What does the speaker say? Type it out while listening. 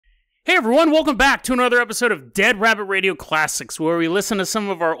Hey everyone, welcome back to another episode of Dead Rabbit Radio Classics, where we listen to some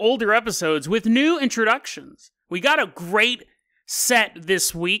of our older episodes with new introductions. We got a great set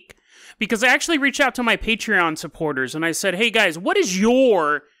this week, because I actually reached out to my Patreon supporters, and I said, hey guys, what is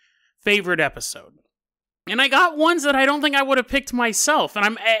your favorite episode? And I got ones that I don't think I would have picked myself,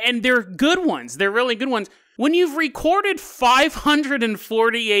 and they're good ones. They're really good ones. When you've recorded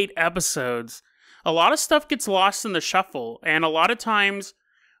 548 episodes, a lot of stuff gets lost in the shuffle, and a lot of times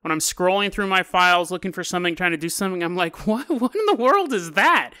when I'm scrolling through my files looking for something, trying to do something, I'm like, what in the world is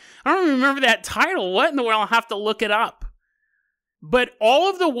that? I don't even remember that title. What in the world? I'll have to look it up. But all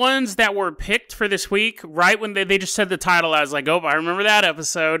of the ones that were picked for this week, right when they just said the title, I was like, oh, I remember that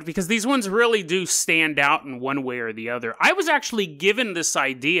episode, because these ones really do stand out in one way or the other. I was actually given this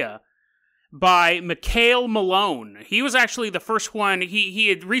idea by Mikhail Malone. He was actually the first one. He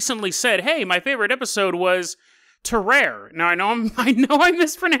had recently said, hey, my favorite episode was Tarrare. Now, I know I'm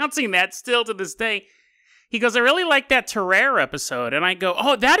mispronouncing that still to this day. He goes, I really like that Tarrare episode. And I go,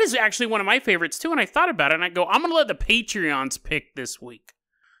 oh, that is actually one of my favorites too. And I thought about it, and I go, I'm going to let the Patreons pick this week.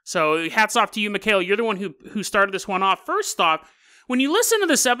 So hats off to you, Mikhail. You're the one who started this one off. First off, when you listen to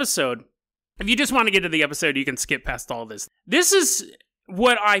this episode, if you just want to get to the episode, you can skip past all this. This is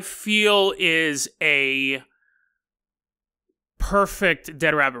what I feel is a perfect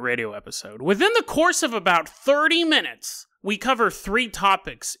Dead Rabbit Radio episode. Within the course of about 30 minutes, we cover 3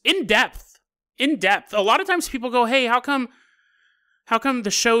 topics in depth. A lot of times people go, hey, how come the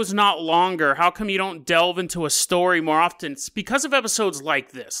show's not longer? How come you don't delve into a story more often? It's because of episodes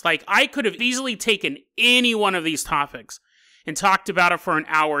like this. Like, I could have easily taken any one of these topics and talked about it for an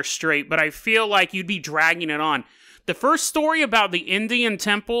hour straight, but I feel like you'd be dragging it on. The first story about the Indian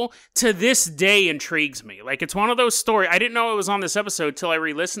temple to this day intrigues me. Like, it's one of those stories. I didn't know it was on this episode till I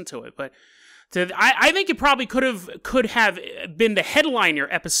re-listened to it, but I think it probably could have been the headliner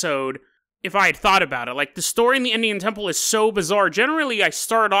episode if I had thought about it. Like, the story in the Indian temple is so bizarre. Generally, I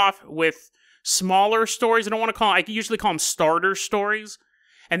start off with smaller stories. I usually call them starter stories.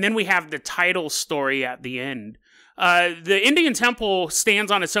 And then we have the title story at the end. The Indian temple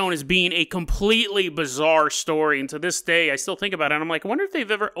stands on its own as being a completely bizarre story. And to this day, I still think about it. And I'm like, I wonder if they've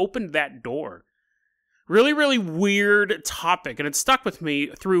ever opened that door. Really, really weird topic. And it stuck with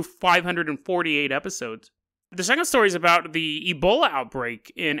me through 548 episodes. The second story is about the Ebola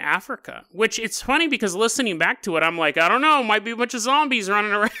outbreak in Africa, which it's funny because listening back to it, I'm like, I don't know, might be a bunch of zombies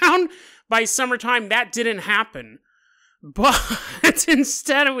running around by summertime. That didn't happen. But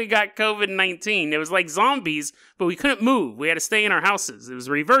instead we got COVID-19. It was like zombies, but we couldn't move. We had to stay in our houses. It was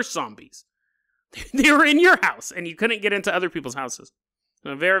reverse zombies. They were in your house, and you couldn't get into other people's houses.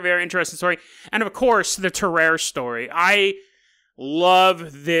 A very, very interesting story. And of course, the Tarrare story. I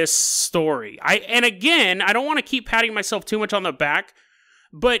love this story. And again, I don't want to keep patting myself too much on the back,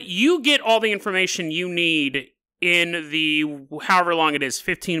 but you get all the information you need in the, however long it is,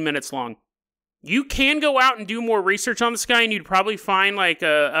 15 minutes long. You can go out and do more research on this guy, and you'd probably find like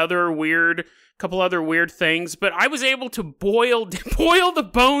couple other weird things. But I was able to boil the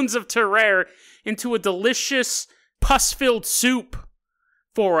bones of Tarrare into a delicious pus-filled soup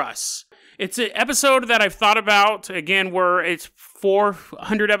for us. It's an episode that I've thought about, again, where it's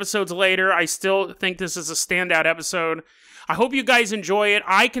 400 episodes later. I still think this is a standout episode. I hope you guys enjoy it.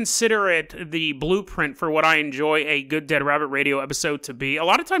 I consider it the blueprint for what I enjoy a good Dead Rabbit Radio episode to be. A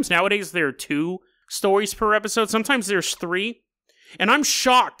lot of times nowadays there are 2 stories per episode. Sometimes there's 3. And I'm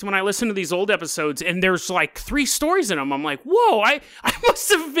shocked when I listen to these old episodes and there's like 3 stories in them. I'm like, whoa, I must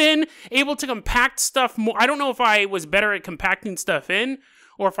have been able to compact stuff more. I don't know if I was better at compacting stuff in,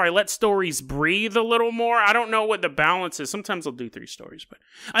 or if I let stories breathe a little more. I don't know what the balance is. Sometimes I'll do 3 stories, but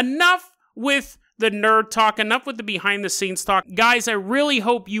enough with the nerd talk, enough with the behind-the-scenes talk. Guys, I really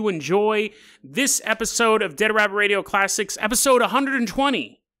hope you enjoy this episode of Dead Rabbit Radio Classics, episode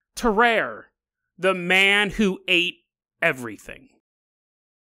 120, Tarrare, the man who ate everything.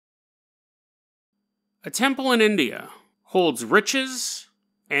 A temple in India holds riches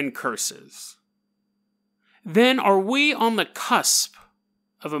and curses. Then are we on the cusp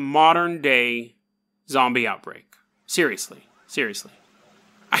of a modern-day zombie outbreak? Seriously.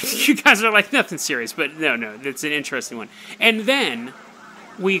 You guys are like, nothing serious, but no, it's an interesting one. And then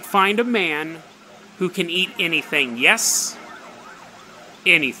we find a man who can eat anything. Yes,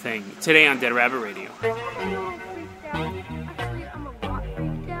 anything. Today on Dead Rabbit Radio.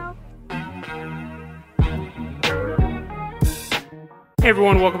 Hey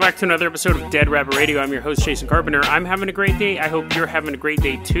everyone, welcome back to another episode of Dead Rabbit Radio. I'm your host, Jason Carpenter. I'm having a great day. I hope you're having a great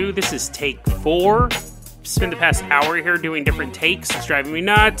day too. This is take 4. Spent the past hour here doing different takes. It's driving me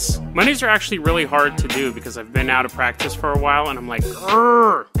nuts. Mondays are actually really hard to do because I've been out of practice for a while and I'm like,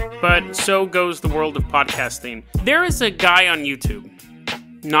 grrr. but so goes the world of podcasting. There is a guy on YouTube,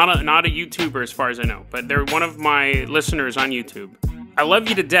 not a YouTuber as far as I know, but they're one of my listeners on YouTube. I love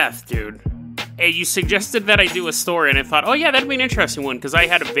you to death, dude. Hey, you suggested that I do a story, and I thought, oh yeah, that'd be an interesting one, because I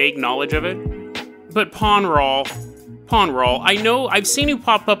had a vague knowledge of it. But Pawnrawl, I know, I've seen you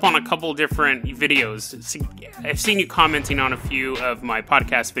pop up on a couple different videos. I've seen you commenting on a few of my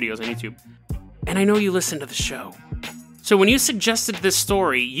podcast videos on YouTube. And I know you listen to the show. So when you suggested this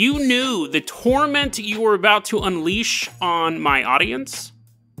story, you knew the torment you were about to unleash on my audience.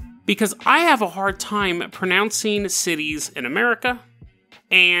 Because I have a hard time pronouncing cities in America.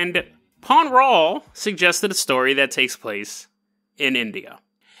 And Pawnrawl suggested a story that takes place in India.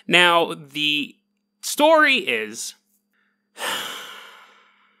 Now, the story is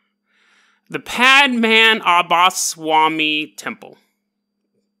the Padmanabhaswamy Temple.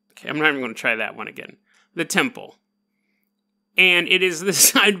 Okay, I'm not even going to try that one again. The temple. And it is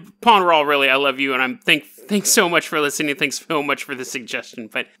this, Pawnrawl, really, I love you, and thanks so much for listening, thanks so much for the suggestion.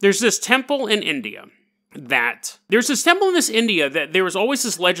 But there's this temple in India that there was always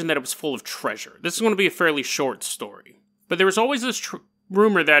this legend that it was full of treasure. This is going to be a fairly short story. But there was always this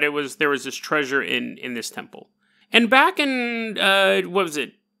rumor that there was this treasure in this temple. And back in, but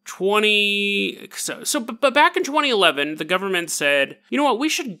back in 2011, the government said, you know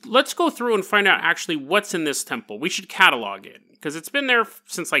what, let's go through and find out actually what's in this temple. We should catalog it, because it's been there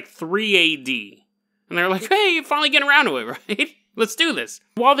since like 3 AD. And they're like, hey, you're finally getting around to it, right? Let's do this.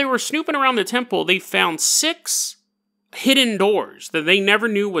 While they were snooping around the temple, they found 6 hidden doors that they never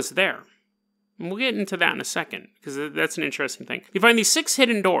knew was there. And we'll get into that in a second, because that's an interesting thing. You find these 6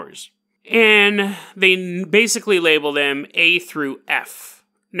 hidden doors, and they basically label them A through F.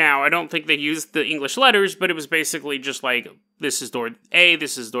 Now, I don't think they used the English letters, but it was basically just like, this is door A,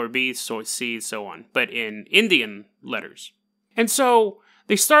 this is door B, so C, so on, but in Indian letters. And so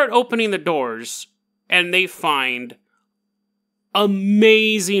they start opening the doors, and they find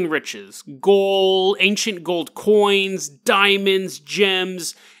amazing riches. Gold, ancient gold coins, diamonds,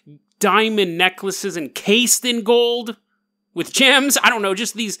 gems, diamond necklaces encased in gold with gems. I don't know,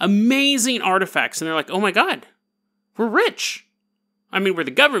 just these amazing artifacts. And they're like, oh my God, we're rich. I mean, we're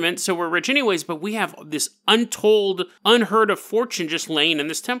the government, so we're rich anyways, but we have this untold, unheard of fortune just laying in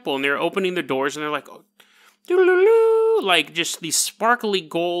this temple. And they're opening the doors, and they're like, oh, doo-doo-doo-doo, like just these sparkly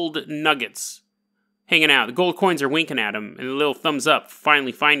gold nuggets hanging out. The gold coins are winking at them, and a little thumbs up,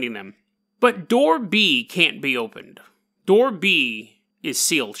 finally finding them. But door B can't be opened. Door B is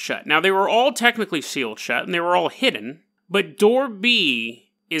sealed shut. Now, they were all technically sealed shut, and they were all hidden, but door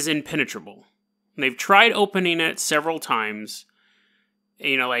B is impenetrable. And they've tried opening it several times.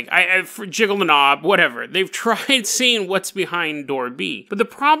 You know, like, I've jiggled the knob, whatever. They've tried seeing what's behind door B. But the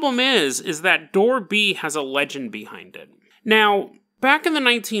problem is that door B has a legend behind it. Now, back in the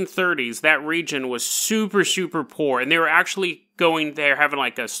 1930s, that region was super, super poor, and they were actually having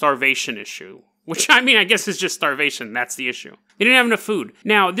like a starvation issue. Which, I mean, I guess is just starvation. That's the issue. They didn't have enough food.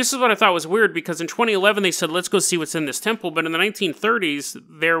 Now, this is what I thought was weird, because in 2011 they said, let's go see what's in this temple. But in the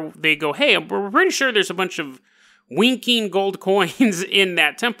 1930s, they go, hey, we're pretty sure there's a bunch of winking gold coins in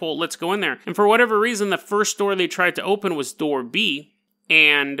that temple. Let's go in there. And for whatever reason, the first door they tried to open was door B.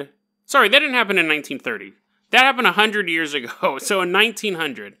 And, sorry, that didn't happen in 1930. That happened 100 years ago. So in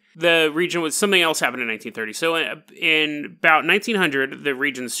 1900, the region was, something else happened in 1930. So in about 1900, the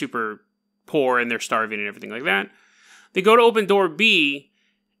region's super poor and they're starving and everything like that. They go to open door B,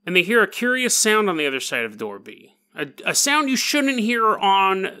 and they hear a curious sound on the other side of door B. A sound you shouldn't hear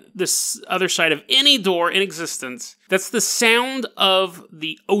on this other side of any door in existence. That's the sound of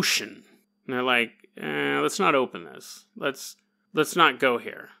the ocean. And they're like, let's not open this. Let's not go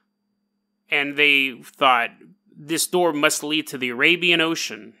here. And they thought, this door must lead to the Arabian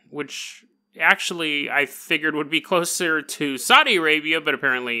Ocean, which actually I figured would be closer to Saudi Arabia, but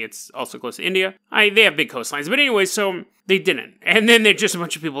apparently it's also close to India. They have big coastlines. But anyway, so they didn't. And then a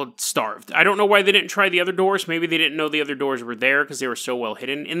bunch of people starved. I don't know why they didn't try the other doors. Maybe they didn't know the other doors were there because they were so well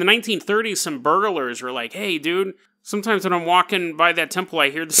hidden. In the 1930s, some burglars were like, hey, dude, sometimes when I'm walking by that temple, I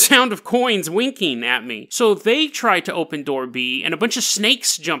hear the sound of coins winking at me. So they try to open door B, and a bunch of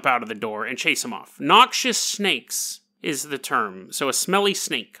snakes jump out of the door and chase them off. Noxious snakes is the term. So a smelly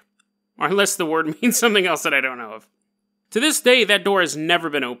snake. Or unless the word means something else that I don't know of. To this day, that door has never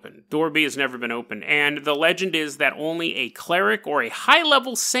been opened. Door B has never been opened. And the legend is that only a cleric or a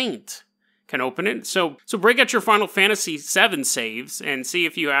high-level saint can open it. So break out your Final Fantasy VII saves and see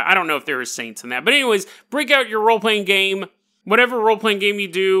if you... I don't know if there are saints in that. But anyways, break out your role-playing game. Whatever role-playing game you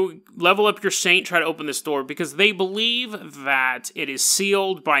do, level up your saint, try to open this door. Because they believe that it is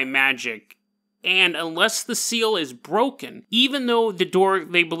sealed by magic And unless the seal is broken, even though the door,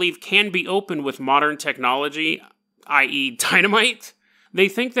 they believe, can be opened with modern technology, i.e. dynamite, they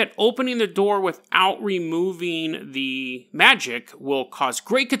think that opening the door without removing the magic will cause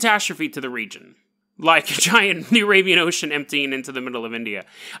great catastrophe to the region. Like a giant the Arabian Ocean emptying into the middle of India.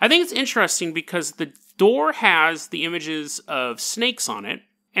 I think it's interesting because the door has the images of snakes on it,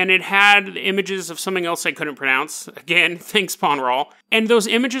 and it had images of something else I couldn't pronounce. Again, thanks, Ponral. And those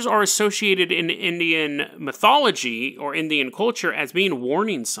images are associated in Indian mythology or Indian culture as being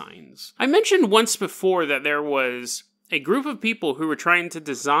warning signs. I mentioned once before that there was a group of people who were trying to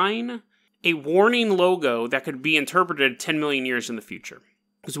design a warning logo that could be interpreted 10 million years in the future.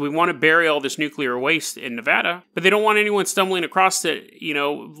 Because we want to bury all this nuclear waste in Nevada, but they don't want anyone stumbling across it,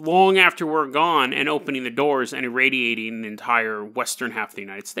 long after we're gone and opening the doors and irradiating the entire western half of the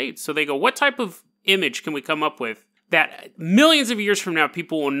United States. So they go, what type of image can we come up with that millions of years from now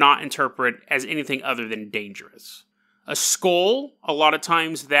people will not interpret as anything other than dangerous? A skull, a lot of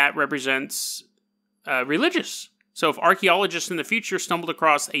times that represents religious. So if archaeologists in the future stumbled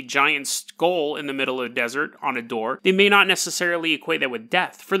across a giant skull in the middle of a desert on a door, they may not necessarily equate that with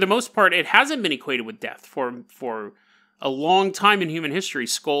death. For the most part, it hasn't been equated with death. For a long time in human history,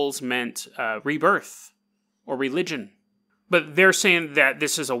 skulls meant rebirth or religion. But they're saying that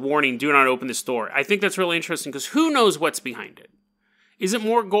this is a warning, do not open this door. I think that's really interesting because who knows what's behind it? Is it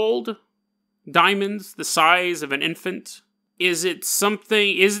more gold? Diamonds the size of an infant? Is it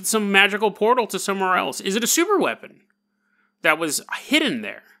some magical portal to somewhere else? Is it a super weapon that was hidden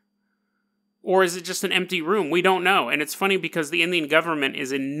there? Or is it just an empty room? We don't know. And it's funny because the Indian government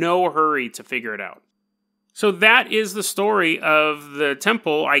is in no hurry to figure it out. So that is the story of the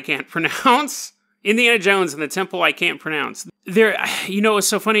temple I can't pronounce. Indiana Jones and the temple I can't pronounce. What's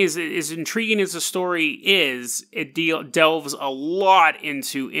so funny is, as intriguing as the story is, it delves a lot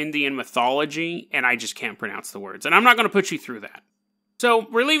into Indian mythology, and I just can't pronounce the words. And I'm not going to put you through that. So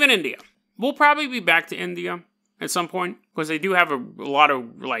we're leaving India. We'll probably be back to India at some point, because they do have a lot of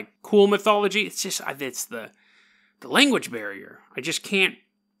cool mythology. It's just, it's the language barrier. I just can't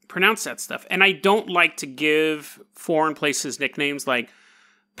pronounce that stuff. And I don't like to give foreign places nicknames like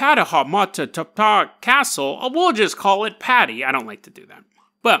Padmanabhaswamy Castle. We'll just call it Patty. I don't like to do that.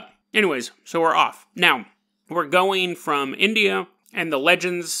 But anyways, so we're off. Now, we're going from India and the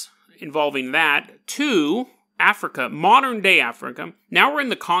legends involving that to Africa, modern day Africa. Now we're in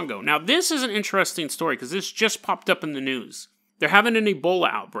the Congo. Now this is an interesting story because this just popped up in the news. They're having an Ebola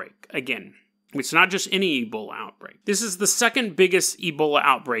outbreak again. It's not just any Ebola outbreak. This is the second biggest Ebola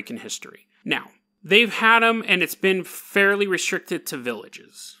outbreak in history. Now, they've had them, and it's been fairly restricted to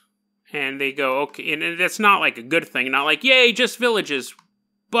villages. And they go, okay, and that's not a good thing. Not yay, just villages.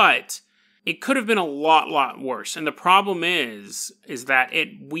 But it could have been a lot worse. And the problem is that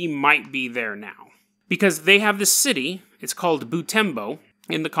we might be there now. Because they have this city, it's called Butembo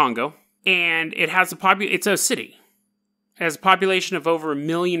in the Congo, and it has it's a city. It has a population of over 1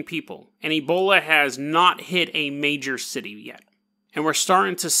 million people. And Ebola has not hit a major city yet. And we're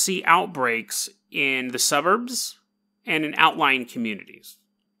starting to see outbreaks in the suburbs and in outlying communities.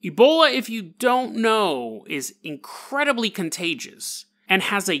 Ebola, if you don't know, is incredibly contagious and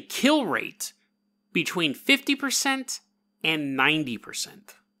has a kill rate between 50% and 90%.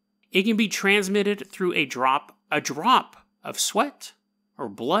 It can be transmitted through a drop of sweat or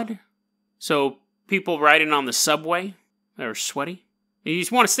blood. So people riding on the subway, they're sweaty. You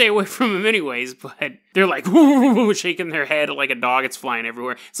just want to stay away from them anyways, but they're whoo, shaking their head like a dog. It's flying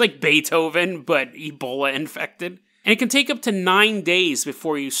everywhere. It's like Beethoven, but Ebola infected. And it can take up to 9 days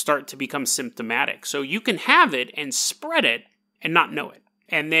before you start to become symptomatic. So you can have it and spread it and not know it.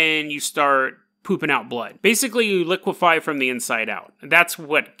 And then you start pooping out blood. Basically, you liquefy from the inside out. That's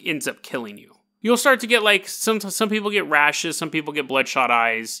what ends up killing you. You'll start to get some people get rashes, some people get bloodshot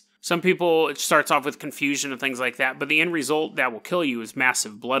eyes. Some people, it starts off with confusion and things like that, but the end result that will kill you is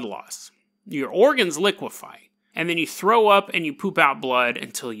massive blood loss. Your organs liquefy, and then you throw up and you poop out blood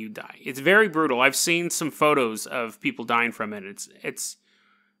until you die. It's very brutal. I've seen some photos of people dying from it.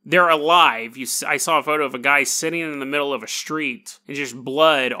 They're alive. I saw a photo of a guy sitting in the middle of a street and just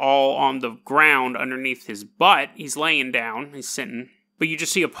blood all on the ground underneath his butt. He's laying down, he's sitting. But you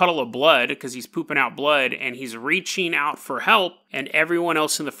just see a puddle of blood because he's pooping out blood and he's reaching out for help, and everyone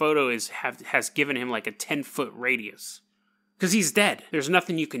else in the photo has given him a 10-foot radius. Because he's dead. There's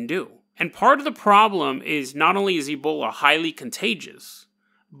nothing you can do. And part of the problem is not only is Ebola highly contagious,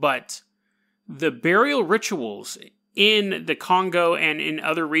 but the burial rituals in the Congo and in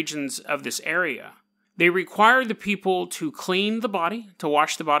other regions of this area, they require the people to clean the body, to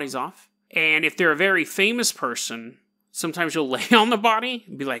wash the bodies off. And if they're a very famous person, sometimes you'll lay on the body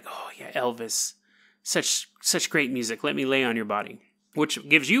and be like, oh yeah, Elvis, such great music. Let me lay on your body, which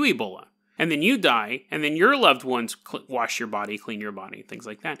gives you Ebola. And then you die, and then your loved ones wash your body, clean your body, things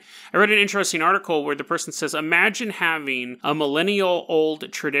like that. I read an interesting article where the person says, imagine having a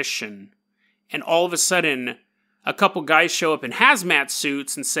millennial-old tradition, and all of a sudden, a couple guys show up in hazmat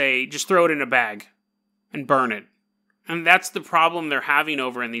suits and say, just throw it in a bag and burn it. And that's the problem they're having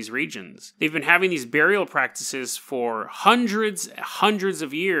over in these regions. They've been having these burial practices for hundreds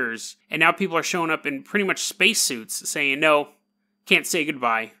of years, and now people are showing up in pretty much spacesuits saying, no, can't say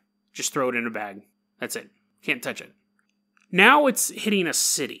goodbye. Just throw it in a bag. That's it. Can't touch it. Now it's hitting a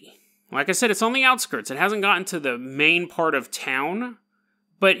city. Like I said, it's on the outskirts. It hasn't gotten to the main part of town,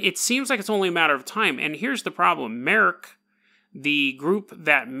 but it seems like it's only a matter of time. And here's the problem. Merck, the group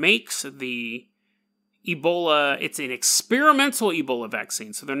that makes the Ebola, it's an experimental Ebola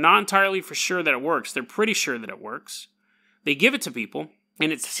vaccine, so they're not entirely for sure that it works. They're pretty sure that it works. They give it to people,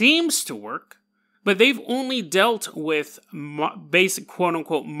 and it seems to work. But they've only dealt with basic,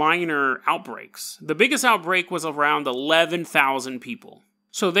 quote-unquote, minor outbreaks. The biggest outbreak was around 11,000 people.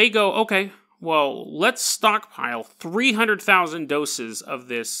 So they go, okay, well, let's stockpile 300,000 doses of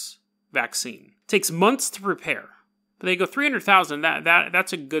this vaccine. It takes months to prepare. But they go 300,000,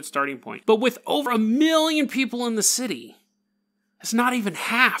 that's a good starting point. But with over 1 million people in the city, it's not even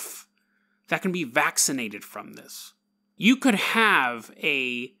half that can be vaccinated from this. You could have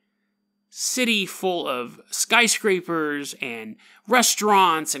a city full of skyscrapers and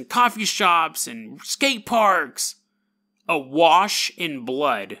restaurants and coffee shops and skate parks awash in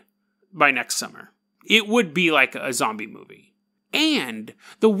blood by next summer. It would be like a zombie movie. And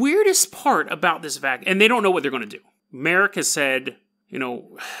the weirdest part about this vaccine, and they don't know what they're going to do. Merck has said,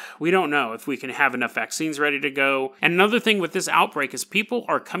 we don't know if we can have enough vaccines ready to go. And another thing with this outbreak is people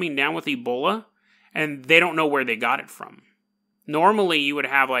are coming down with Ebola and they don't know where they got it from. Normally, you would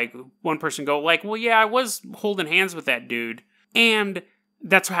have, one person go, well, yeah, I was holding hands with that dude, and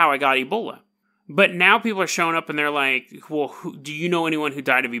that's how I got Ebola. But now people are showing up, and they're like, well, do you know anyone who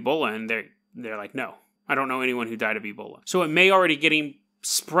died of Ebola? And they're like, no, I don't know anyone who died of Ebola. So it may already getting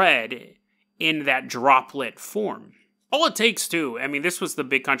spread in that droplet form. All it takes, too, this was the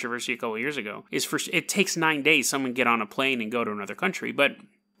big controversy a couple of years ago, is it takes 9 days someone get on a plane and go to another country, but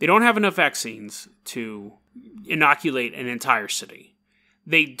they don't have enough vaccines to inoculate an entire city.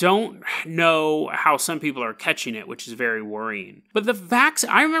 They don't know how some people are catching it, which is very worrying. But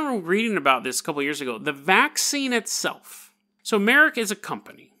I remember reading about this a couple years ago. The vaccine itself. So Merck is a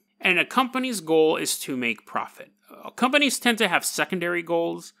company, and a company's goal is to make profit. Companies tend to have secondary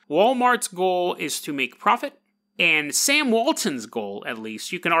goals. Walmart's goal is to make profit. And Sam Walton's goal, at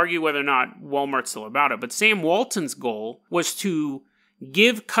least, you can argue whether or not Walmart's still about it, but Sam Walton's goal was to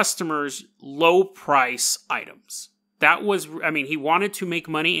give customers low-price items. That was, he wanted to make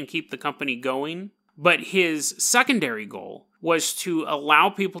money and keep the company going, but his secondary goal was to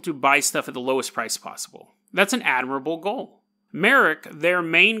allow people to buy stuff at the lowest price possible. That's an admirable goal. Merck, their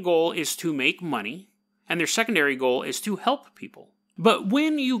main goal is to make money, and their secondary goal is to help people. But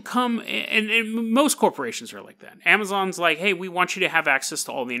when you come, and most corporations are like that. Amazon's like, hey, we want you to have access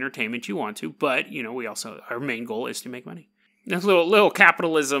to all the entertainment you want to, but, our main goal is to make money. That's a little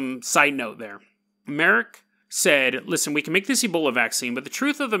capitalism side note there. Merck said, listen, we can make this Ebola vaccine, but the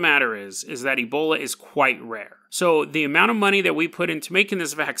truth of the matter is that Ebola is quite rare. So the amount of money that we put into making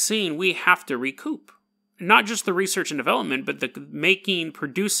this vaccine, we have to recoup. Not just the research and development, but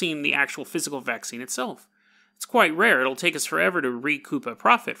producing the actual physical vaccine itself. It's quite rare. It'll take us forever to recoup a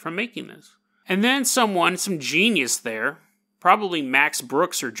profit from making this. And then some genius there, probably Max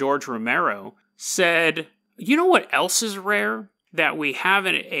Brooks or George Romero, said, you know what else is rare that we have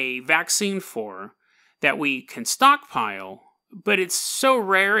a vaccine for that we can stockpile, but it's so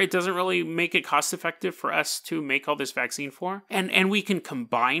rare it doesn't really make it cost effective for us to make all this vaccine for? And we can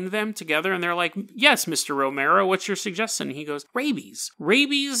combine them together, and they're like, yes, Mr. Romero, what's your suggestion? And he goes, rabies.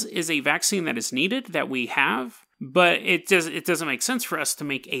 Rabies is a vaccine that is needed, that we have, but it doesn't make sense for us to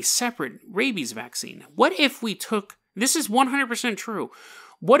make a separate rabies vaccine. What if we took, this is 100% true,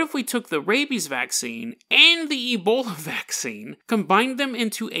 what if we took the rabies vaccine and the Ebola vaccine, combined them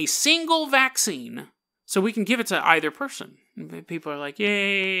into a single vaccine, so we can give it to either person? And people are like,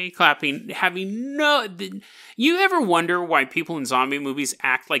 yay, clapping, having no... You ever wonder why people in zombie movies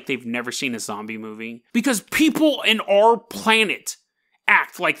act like they've never seen a zombie movie? Because people in our planet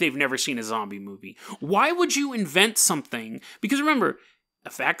act like they've never seen a zombie movie. Why would you invent something? Because remember, a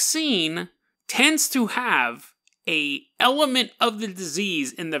vaccine tends to have a element of the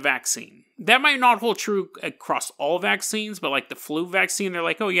disease in the vaccine. That might not hold true across all vaccines, but like the flu vaccine, they're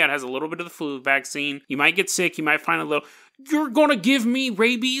like, oh yeah, it has a little bit of the flu vaccine. You might get sick, you might find a little... You're gonna give me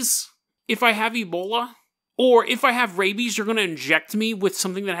rabies if I have Ebola? Or if I have rabies, you're gonna inject me with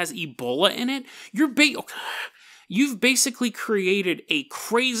something that has Ebola in it? You've basically created a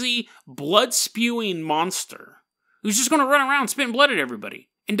crazy, blood-spewing monster who's just gonna run around spitting blood at everybody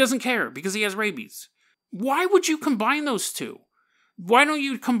and doesn't care because he has rabies. Why would you combine those two? Why don't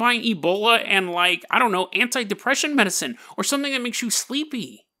you combine Ebola and, like, I don't know, antidepressant medicine or something that makes you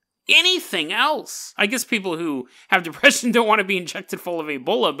sleepy? Anything else? I guess people who have depression don't want to be injected full of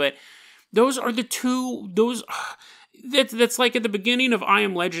Ebola, but those are the two, that's like at the beginning of I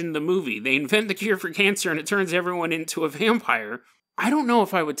Am Legend, the movie. They invent the cure for cancer and it turns everyone into a vampire. I don't know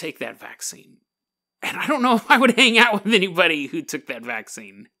if I would take that vaccine. And I don't know if I would hang out with anybody who took that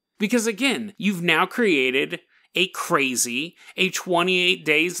vaccine. Because again, you've now created a crazy, 28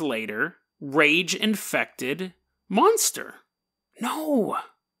 days later, rage-infected monster. No!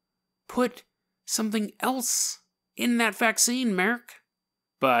 Put something else in that vaccine, Merrick.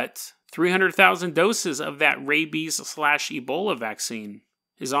 But 300,000 doses of that rabies/Ebola vaccine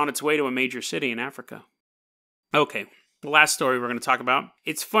is on its way to a major city in Africa. Okay, the last story we're going to talk about.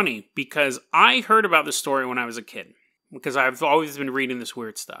 It's funny because I heard about this story when I was a kid. Because I've always been reading this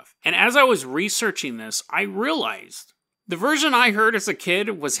weird stuff. And as I was researching this, I realized the version I heard as a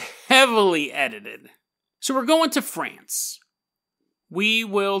kid was heavily edited. So we're going to France.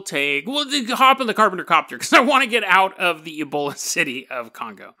 We'll hop in the Carpenter Copter because I want to get out of the Ebola city of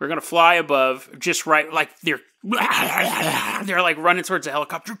Congo. We're going to fly above, just right, like they're like running towards the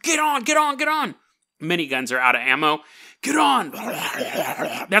helicopter. Get on. Miniguns are out of ammo. Get on.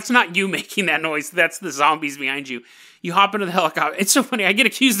 That's not you making that noise. That's the zombies behind you. You hop into the helicopter. It's so funny. I get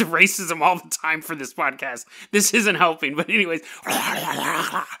accused of racism all the time for this podcast. This isn't helping. But anyways,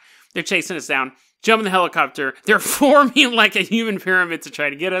 they're chasing us down. Jump in the helicopter. They're forming like a human pyramid to try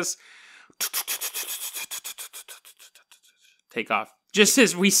to get us. Take off. Just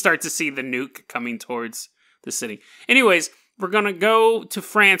as we start to see the nuke coming towards the city. Anyways, we're going to go to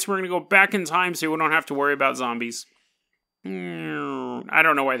France. We're going to go back in time so we don't have to worry about zombies. I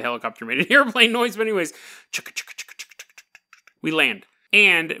don't know why the helicopter made an airplane noise, but anyways. We land.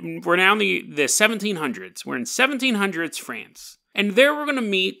 And we're now in the 1700s. We're in 1700s France. And there we're going to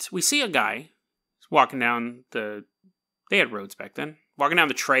meet, we see a guy walking down they had roads back then. Walking down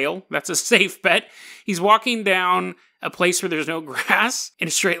the trail. That's a safe bet. He's walking down a place where there's no grass in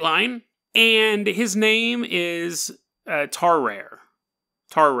a straight line. And his name is Tarrare.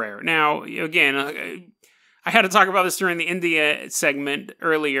 Tarrare. Now, again, I had to talk about this during the India segment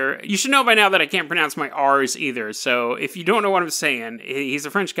earlier. You should know by now that I can't pronounce my R's either. So if you don't know what I'm saying, he's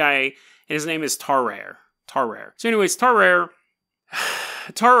a French guy, and his name is Tarrare. Tarrare. So anyways, Tarrare,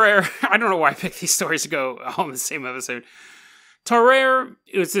 I don't know why I picked these stories to go all in the same episode. Tarrare,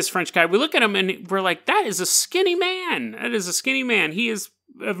 it was this French guy. We look at him and we're like, that is a skinny man. That is a skinny man. He is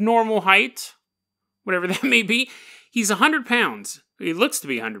of normal height, whatever that may be. He's 100 pounds. He looks to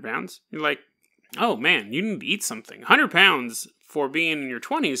be 100 pounds. You're like, oh man, you need to eat something. 100 pounds for being in your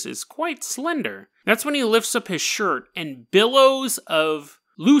 20s is quite slender. That's when he lifts up his shirt and billows of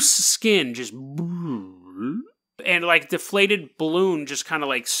loose skin just... And like deflated balloon just kind of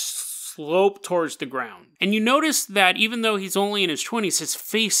like slope towards the ground. And you notice that even though he's only in his 20s, his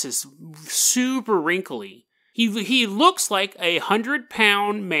face is super wrinkly. He looks like a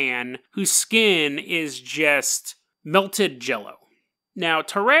 100-pound man whose skin is just melted jello. Now,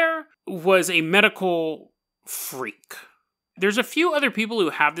 Tarrare was a medical freak. There's a few other people who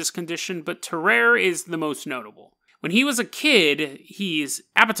have this condition, but Tarrare is the most notable. When he was a kid, his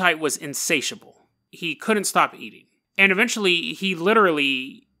appetite was insatiable. He couldn't stop eating. And eventually, he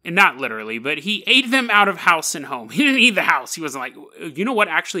not literally, but he ate them out of house and home. He didn't eat the house. He wasn't like, you know what?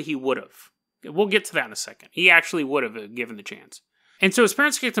 Actually, he would have. We'll get to that in a second. He actually would have given the chance. And so his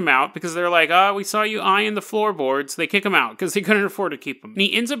parents kicked him out because they're like, we saw you eyeing the floorboards. They kick him out because they couldn't afford to keep him. And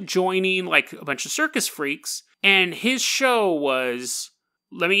he ends up joining like a bunch of circus freaks. And his show was,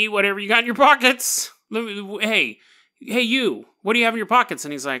 let me eat whatever you got in your pockets. Hey, you, what do you have in your pockets?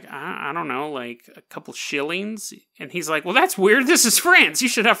 And he's like, I don't know, like a couple shillings. And he's like, well, that's weird. This is France. You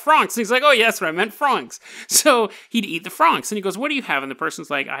should have francs. And he's like, oh, yeah, that's what I meant, francs. So he'd eat the francs. And he goes, what do you have? And the person's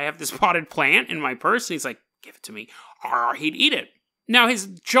like, I have this potted plant in my purse. And he's like, give it to me. He'd eat it. Now, his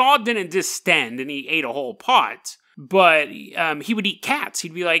jaw didn't distend and he ate a whole pot, but he would eat cats.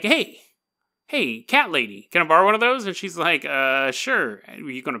 He'd be like, hey, hey, cat lady, can I borrow one of those? And she's like, sure. Are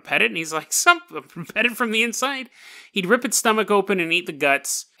you going to pet it? And he's like, pet it from the inside. He'd rip its stomach open and eat the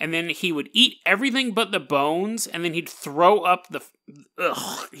guts, and then he would eat everything but the bones, and then he'd throw up the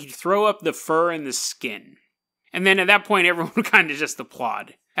fur and the skin. And then at that point, everyone would kind of just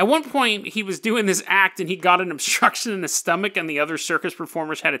applaud. At one point, he was doing this act, and he got an obstruction in his stomach, and the other circus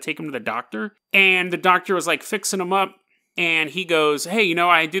performers had to take him to the doctor. And the doctor was like fixing him up. And he goes, hey,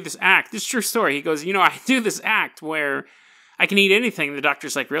 I do this act. This is a true story. He goes, I do this act where I can eat anything. And the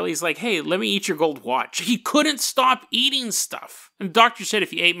doctor's like, really? He's like, hey, let me eat your gold watch. He couldn't stop eating stuff. And the doctor said,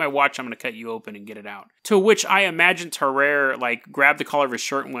 if you ate my watch, I'm going to cut you open and get it out. To which I imagine Tarrare, grabbed the collar of his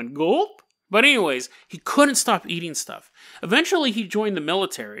shirt and went, gulp. But anyways, he couldn't stop eating stuff. Eventually, he joined the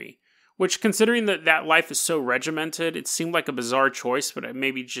military, which, considering that life is so regimented, it seemed like a bizarre choice, but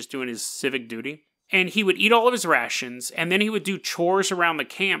maybe just doing his civic duty. And he would eat all of his rations, and then he would do chores around the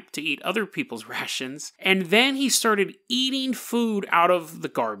camp to eat other people's rations. And then he started eating food out of the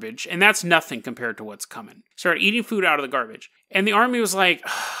garbage, and that's nothing compared to what's coming. Started eating food out of the garbage. And the army was like,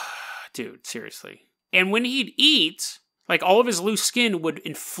 dude, seriously. And when he'd eat, all of his loose skin would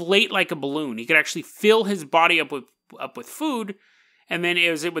inflate like a balloon. He could actually fill his body up with food, and then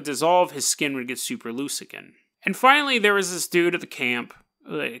as it would dissolve, his skin would get super loose again. And finally, there was this dude at the camp,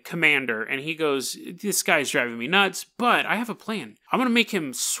 commander, and he goes, this guy's driving me nuts, but I have a plan. I'm going to make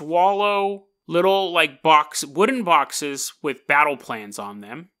him swallow little wooden boxes with battle plans on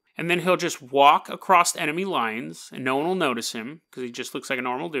them, and then he'll just walk across enemy lines and no one will notice him because he just looks like a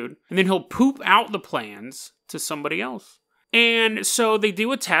normal dude, and then he'll poop out the plans to somebody else. And so they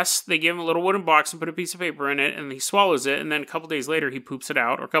do a test. They give him a little wooden box and put a piece of paper in it, and he swallows it, and then a couple days later, he poops it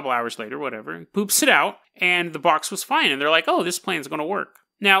out, or a couple hours later, whatever. He poops it out, and the box was fine, and they're like, oh, this plan's going to work.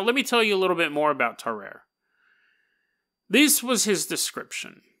 Now, let me tell you a little bit more about Tarrare. This was his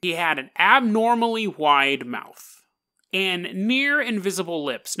description. He had an abnormally wide mouth and near invisible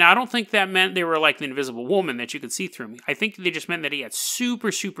lips. Now, I don't think that meant they were like the Invisible Woman that you could see through. I think they just meant that he had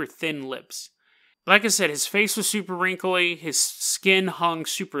super, super thin lips. Like I said, his face was super wrinkly, his skin hung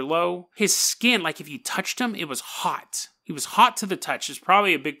super low. His skin, if you touched him, it was hot. He was hot to the touch. It's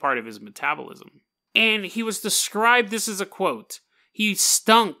probably a big part of his metabolism. And he was described, this is a quote, he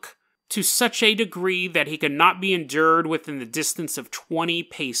stunk to such a degree that he could not be endured within the distance of 20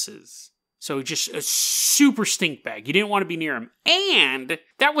 paces. So just a super stink bag. You didn't want to be near him. And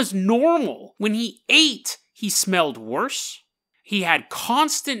that was normal. When he ate, he smelled worse. He had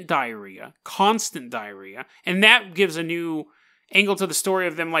constant diarrhea, and that gives a new angle to the story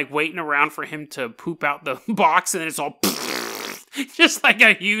of them waiting around for him to poop out the box, and then it's all just like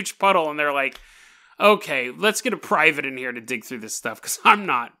a huge puddle, and they're like, okay, let's get a private in here to dig through this stuff, because I'm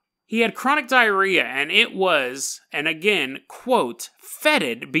not. He had chronic diarrhea, and it was, and again, quote,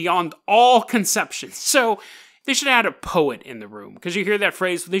 fetid beyond all conception. So they should have had a poet in the room, because you hear that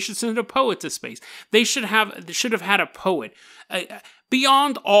phrase, they should send a poet to space. They should have had a poet.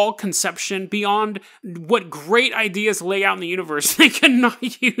 Beyond all conception, beyond what great ideas lay out in the universe, they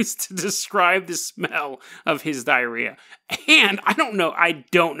cannot use to describe the smell of his diarrhea. And I don't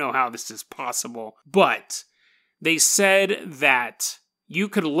know how this is possible, but they said that you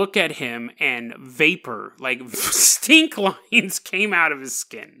could look at him and vapor, stink lines came out of his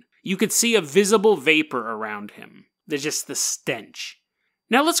skin. You could see a visible vapor around him. There's just the stench.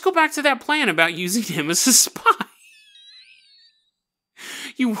 Now let's go back to that plan about using him as a spy.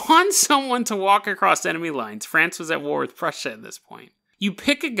 You want someone to walk across enemy lines. France was at war with Prussia at this point. You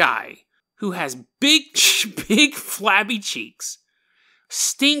pick a guy who has big flabby cheeks,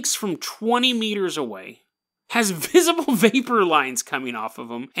 stinks from 20 meters away, has visible vapor lines coming off of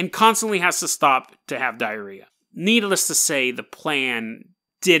him, and constantly has to stop to have diarrhea. Needless to say, the plan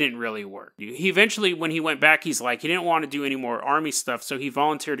didn't really work. He eventually, when he went back, he didn't want to do any more army stuff, so he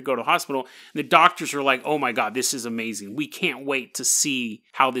volunteered to go to hospital. The doctors were like, oh my god, this is amazing. We can't wait to see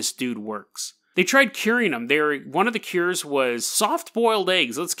how this dude works. They tried curing him. One of the cures was soft-boiled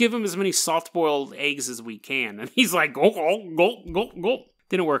eggs. Let's give him as many soft-boiled eggs as we can. And he's like, go, go, go, go, go.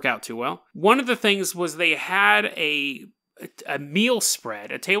 Didn't work out too well. One of the things was they had a meal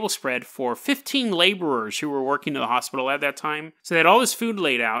spread, a table spread for 15 laborers who were working in the hospital at that time. So they had all this food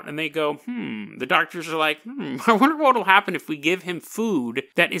laid out, and they go, the doctors are like, I wonder what will happen if we give him food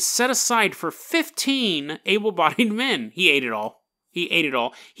that is set aside for 15 able-bodied men. He ate it all.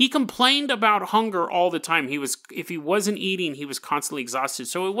 He complained about hunger all the time. If he wasn't eating, he was constantly exhausted.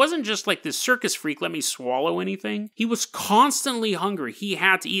 So it wasn't just like this circus freak, let me swallow anything. He was constantly hungry. He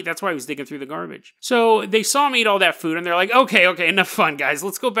had to eat. That's why he was digging through the garbage. So they saw him eat all that food, and they're like, okay, enough fun, guys.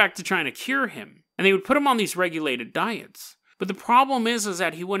 Let's go back to trying to cure him. And they would put him on these regulated diets. But the problem is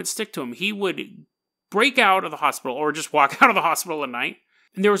that he wouldn't stick to him. He would break out of the hospital or just walk out of the hospital at night.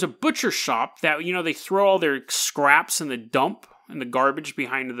 And there was a butcher shop that, they throw all their scraps in the dump and the garbage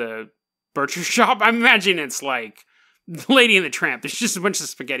behind the butcher shop. I'm imagining it's like Lady and the Tramp. There's just a bunch of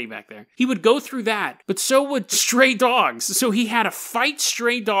spaghetti back there. He would go through that, but so would stray dogs. So he had to fight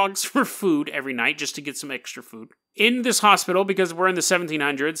stray dogs for food every night just to get some extra food. In this hospital, because we're in the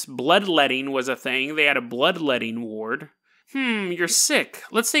 1700s, bloodletting was a thing. They had a bloodletting ward. You're sick.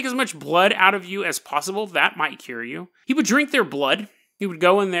 Let's take as much blood out of you as possible. That might cure you. He would drink their blood. He would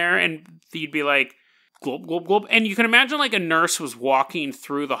go in there and he'd be like, glop, glop, glop. And you can imagine like a nurse was walking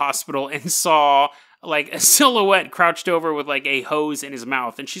through the hospital and saw like a silhouette crouched over with like a hose in his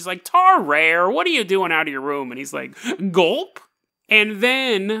mouth. And she's like, Tarrare, what are you doing out of your room? And he's like, gulp. And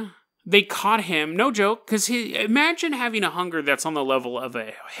then they caught him, no joke, because imagine having a hunger that's on the level of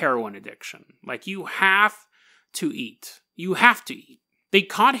a heroin addiction. Like you have to eat. You have to eat. They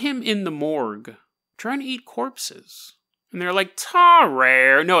caught him in the morgue trying to eat corpses. And they're like,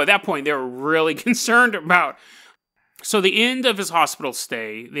 Tarrare. No, at that point, they were really concerned about. So the end of his hospital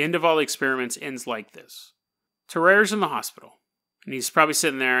stay, the end of all the experiments ends like this. Tarrare's in the hospital. And he's probably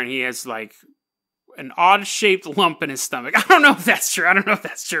sitting there and he has like an odd-shaped lump in his stomach. I don't know if that's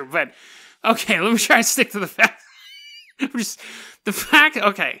true. But okay, let me try to stick to the fact. The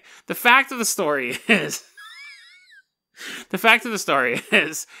fact of the story is... The fact of the story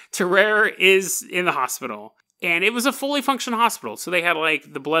is Tarrare is in the hospital. And it was a fully functional hospital. So they had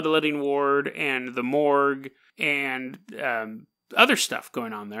like the bloodletting ward and the morgue and other stuff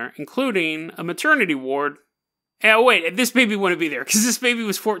going on there, including a maternity ward. Oh, wait, this baby wouldn't be there because this baby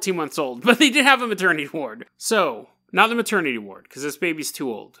was 14 months old. But they did have a maternity ward. So, not the maternity ward because this baby's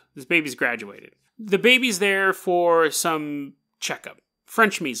too old. This baby's graduated. The baby's there for some checkup.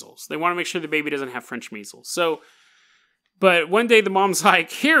 French measles. They want to make sure the baby doesn't have French measles. So... But one day the mom's like,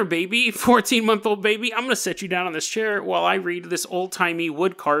 here, baby, 14-month-old baby, I'm going to sit you down on this chair while I read this old-timey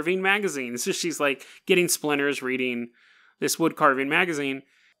wood carving magazine. So she's like getting splinters reading this wood carving magazine.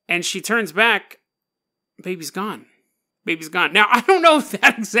 And she turns back, baby's gone. Baby's gone. Now, I don't know if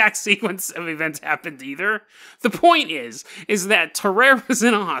that exact sequence of events happened either. The point is that Tarrare was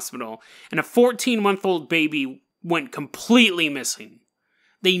in a hospital and a 14-month-old baby went completely missing.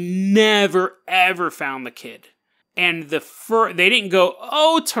 They never, ever found the kid. And they didn't go,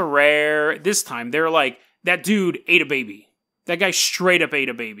 oh, Tarrare. This time, they're like, that dude ate a baby. That guy straight up ate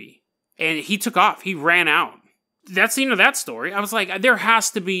a baby. And he took off. He ran out. That's the end of that story. I was like, there has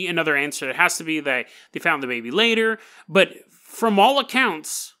to be another answer. It has to be that they found the baby later. But from all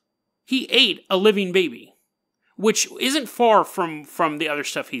accounts, he ate a living baby. Which isn't far from the other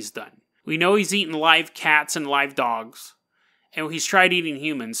stuff he's done. We know he's eaten live cats and live dogs. And he's tried eating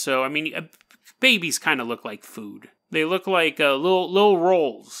humans. So, I mean... Babies kind of look like food. They look like little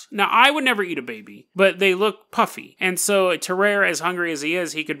rolls. Now, I would never eat a baby, but they look puffy. And so Tarrare, as hungry as he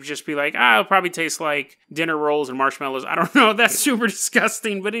is, he could just be like, it'll probably taste like dinner rolls and marshmallows. I don't know. That's super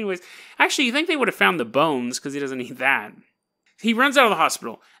disgusting. But anyways, actually, you think they would have found the bones because he doesn't eat that. He runs out of the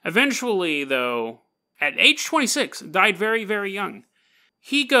hospital. Eventually, though, at age 26, died very, very young.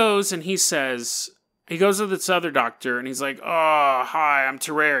 He goes and he says... He goes to this other doctor, and he's like, oh, hi, I'm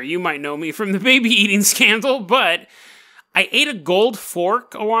Tarrare. You might know me from the baby eating scandal, but I ate a gold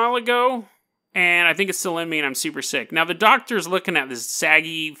fork a while ago, and I think it's still in me, and I'm super sick. Now, the doctor's looking at this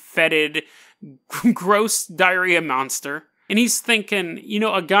saggy, fetid, gross diarrhea monster, and he's thinking,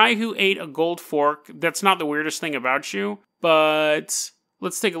 a guy who ate a gold fork, that's not the weirdest thing about you, but...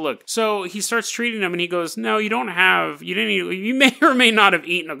 Let's take a look. So he starts treating him and he goes, no, you may or may not have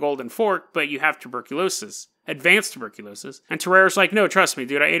eaten a golden fork, but you have tuberculosis, advanced tuberculosis. And Tarrare's like, no, trust me,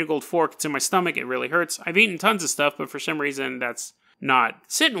 dude, I ate a gold fork. It's in my stomach. It really hurts. I've eaten tons of stuff, but for some reason that's not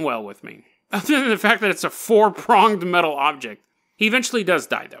sitting well with me. Other than the fact that it's a 4-pronged metal object. He eventually does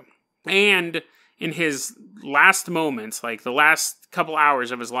die though. And in his last moments, like the last couple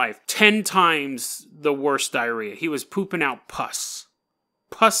hours of his life, 10 times the worst diarrhea. He was pooping out pus.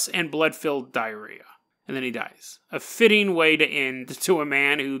 Pus and blood-filled diarrhea. And then he dies. A fitting way to end to a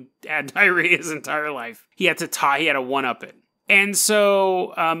man who had diarrhea his entire life. He had to one-up it. And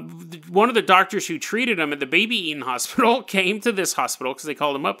so, one of the doctors who treated him at the baby-eating hospital came to this hospital because they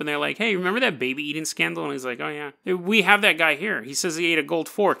called him up and they're like, hey, remember that baby-eating scandal? And he's like, oh yeah. We have that guy here. He says he ate a gold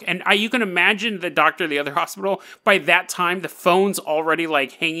fork. And you can imagine the doctor at the other hospital, by that time, the phone's already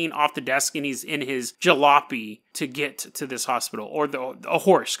like hanging off the desk and he's in his jalopy to get to this hospital. Or a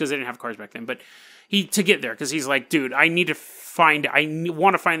horse, because they didn't have cars back then. But to get there, because he's like, dude, I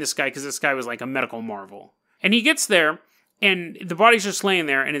want to find this guy because this guy was like a medical marvel. And he gets there. And the body's just laying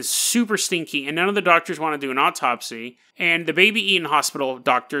there, and it's super stinky, and none of the doctors want to do an autopsy. And the Baby Eaton Hospital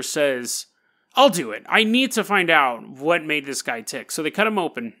doctor says, I'll do it. I need to find out what made this guy tick. So they cut him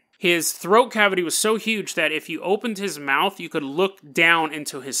open. His throat cavity was so huge that if you opened his mouth, you could look down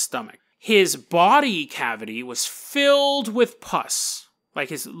into his stomach. His body cavity was filled with pus. Like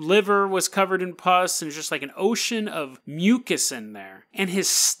his liver was covered in pus, and there's just like an ocean of mucus in there. And his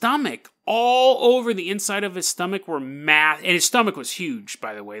stomach, all over the inside of his stomach were and his stomach was huge,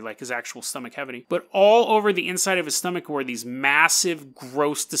 by the way, like his actual stomach cavity. But all over the inside of his stomach were these massive,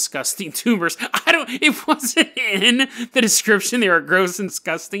 gross, disgusting tumors. It wasn't in the description they were gross and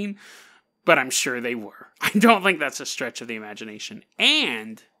disgusting, but I'm sure they were. I don't think that's a stretch of the imagination.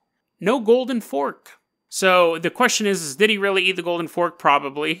 And no golden fork. So the question is did he really eat the golden fork?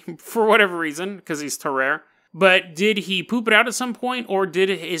 Probably, for whatever reason, because he's Tarrare. But did he poop it out at some point, or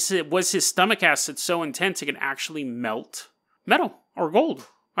was his stomach acid so intense it could actually melt metal or gold?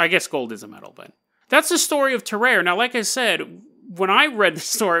 I guess gold is a metal, but that's the story of Tarrare. Now, like I said, when I read the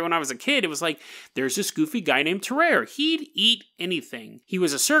story when I was a kid, it was like, there's this goofy guy named Tarrare. He'd eat anything. He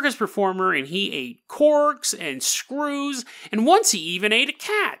was a circus performer, and he ate corks and screws, and once he even ate a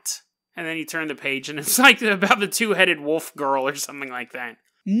cat. And then he turned the page, and it's like about the two-headed wolf girl or something like that.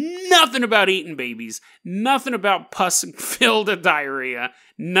 Nothing about eating babies. Nothing about pus-filled diarrhea.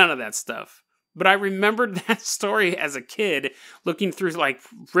 None of that stuff. But I remembered that story as a kid, looking through like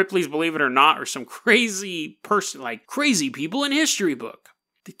Ripley's Believe It or Not, or some crazy person, like Crazy People in History book.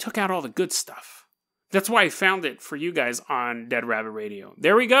 They took out all the good stuff. That's why I found it for you guys on Dead Rabbit Radio.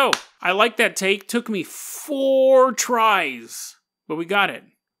 There we go. I like that take. Took me 4 tries, but we got it.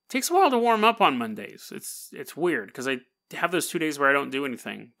 Takes a while to warm up on Mondays. It's weird because I have those 2 days where I don't do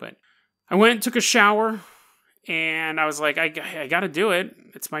anything. But I went and took a shower, and I was like, I got to do it.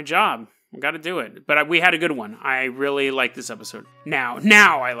 It's my job. I got to do it. But we had a good one. I really like this episode. Now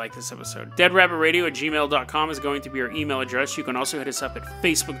I like this episode. DeadRabbitRadio@gmail.com is going to be our email address. You can also hit us up at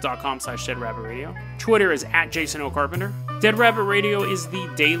Facebook.com/DeadRabbitRadio. Twitter is @JasonOCarpenter. Dead Rabbit Radio is the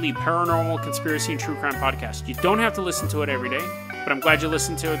daily paranormal, conspiracy, and true crime podcast. You don't have to listen to it every day, but I'm glad you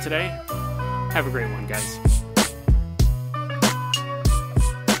listened to it today. Have a great one, guys.